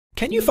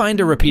Can you find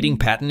a repeating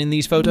pattern in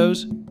these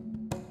photos?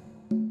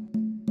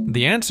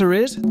 The answer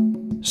is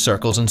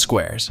circles and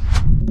squares.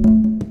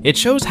 It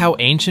shows how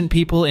ancient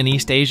people in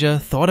East Asia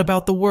thought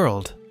about the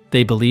world.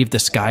 They believed the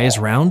sky is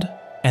round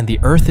and the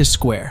earth is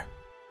square.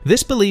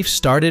 This belief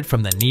started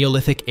from the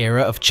Neolithic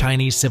era of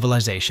Chinese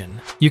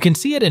civilization. You can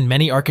see it in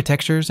many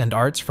architectures and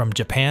arts from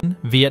Japan,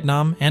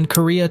 Vietnam, and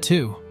Korea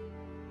too.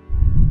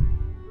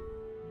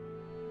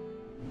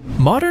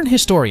 Modern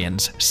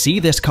historians see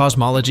this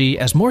cosmology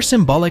as more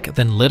symbolic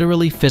than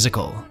literally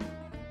physical.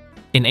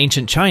 In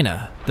ancient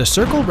China, the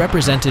circle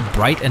represented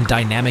bright and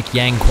dynamic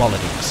yang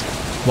qualities,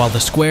 while the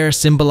square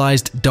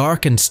symbolized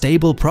dark and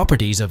stable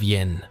properties of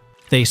yin.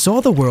 They saw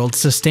the world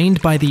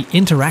sustained by the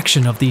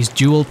interaction of these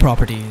dual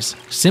properties,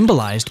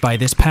 symbolized by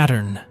this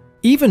pattern.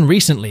 Even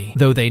recently,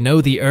 though they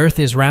know the earth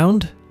is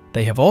round,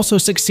 they have also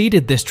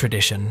succeeded this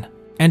tradition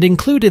and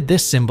included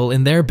this symbol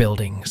in their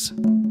buildings.